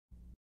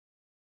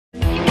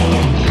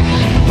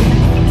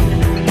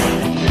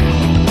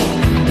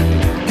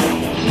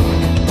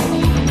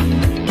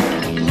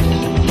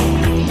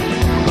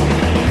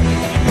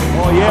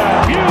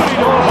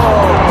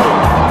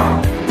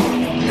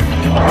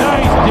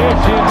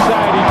pitch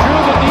inside. He drew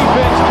the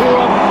defense to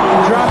him,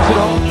 drops it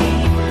home.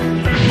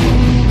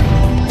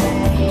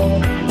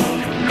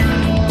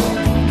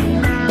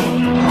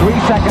 3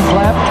 seconds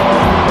left.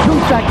 2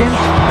 seconds.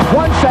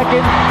 1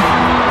 second.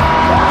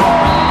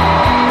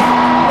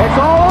 It's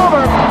all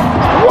over.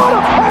 What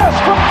a pass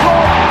from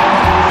Jordan!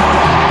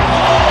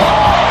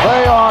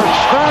 They are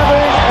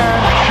standing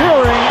and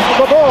cheering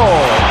the ball.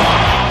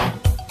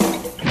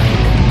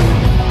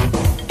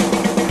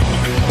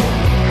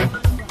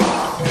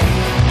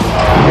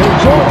 Here's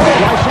Jordan,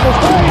 slicing his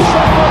face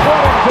up with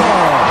Wellington.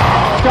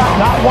 Scott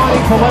not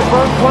wanting to let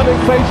Vern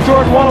Fleming face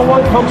Jordan.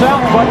 1-on-1 comes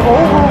out, but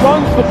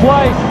overruns the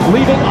play,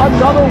 leaving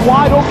another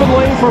wide open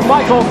lane for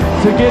Michael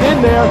to get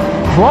in there,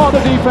 draw the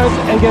defense,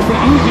 and get the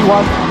easy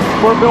one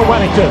for Bill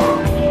Wennington.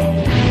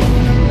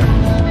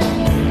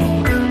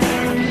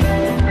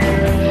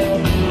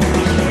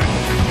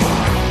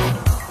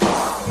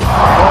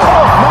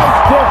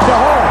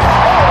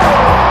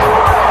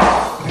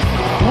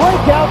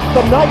 Out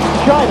the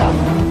nice China.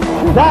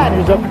 That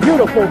is a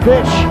beautiful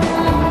pitch.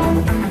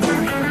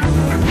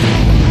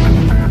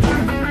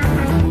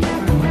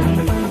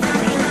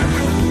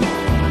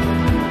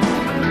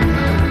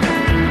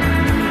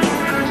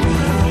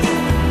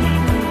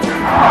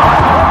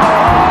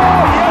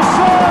 Yes,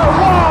 sir.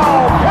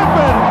 Wow.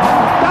 Pippen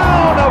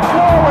down the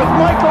floor with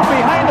Michael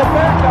behind the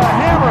back, a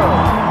hammer.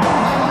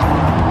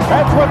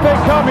 That's what they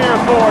come here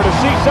for, to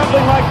see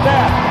something like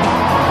that.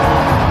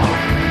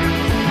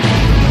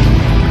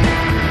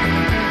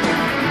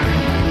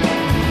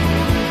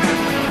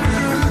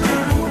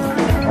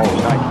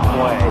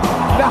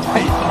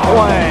 Nice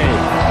play.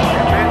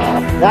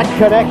 That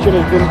connection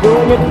has been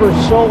doing it for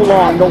so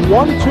long. The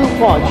 1-2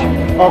 punch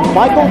of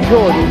Michael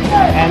Jordan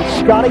and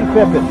Scottie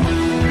Pippen.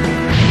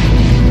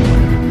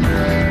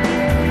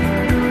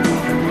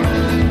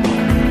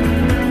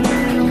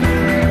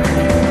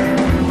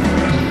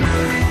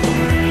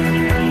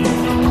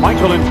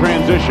 Michael in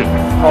transition.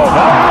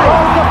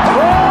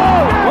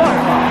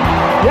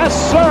 Yes,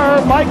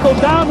 sir. Michael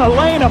down the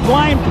lane, a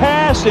blind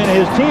pass, and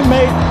his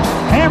teammate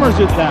hammers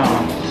it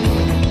down.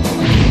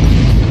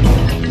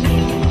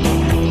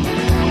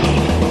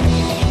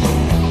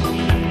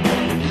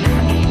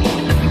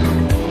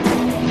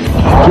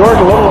 Jordan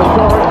a little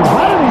encouraged. How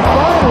did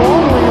he find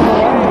Longley in the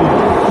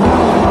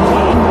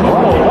lane?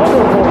 What a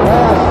wonderful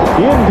pass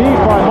indeed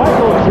by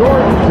Michael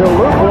Jordan to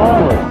Luke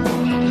Longley.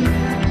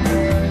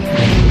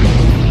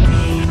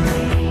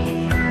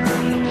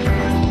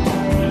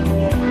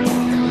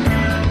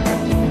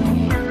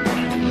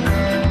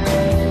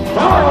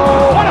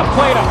 Oh, what a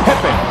play to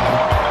Pippen.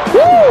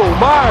 Woo,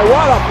 my,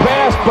 what a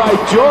pass by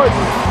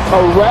Jordan. A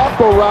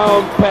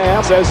wraparound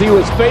pass as he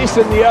was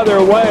facing the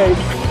other way.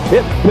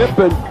 Hit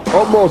Pippen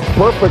almost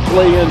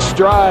perfectly in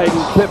stride,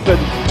 and Pippen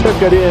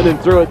took it in and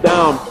threw it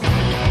down.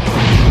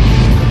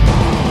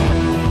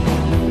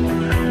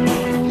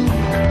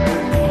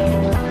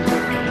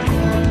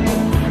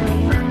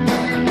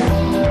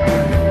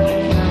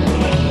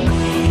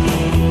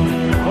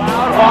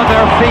 Crowd on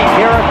their feet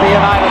here at the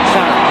United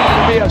Center.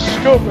 It'll be a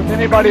scoop if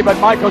anybody but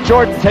Michael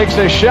Jordan takes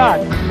this shot.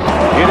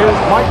 It is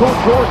Michael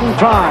Jordan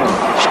time.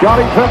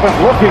 Scottie Pippen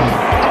looking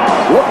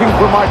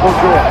for Michael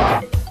Jordan.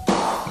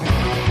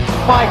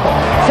 Michael,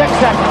 6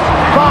 seconds,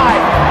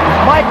 5.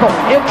 Michael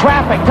in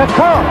traffic to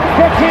Curl,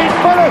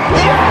 15-footer.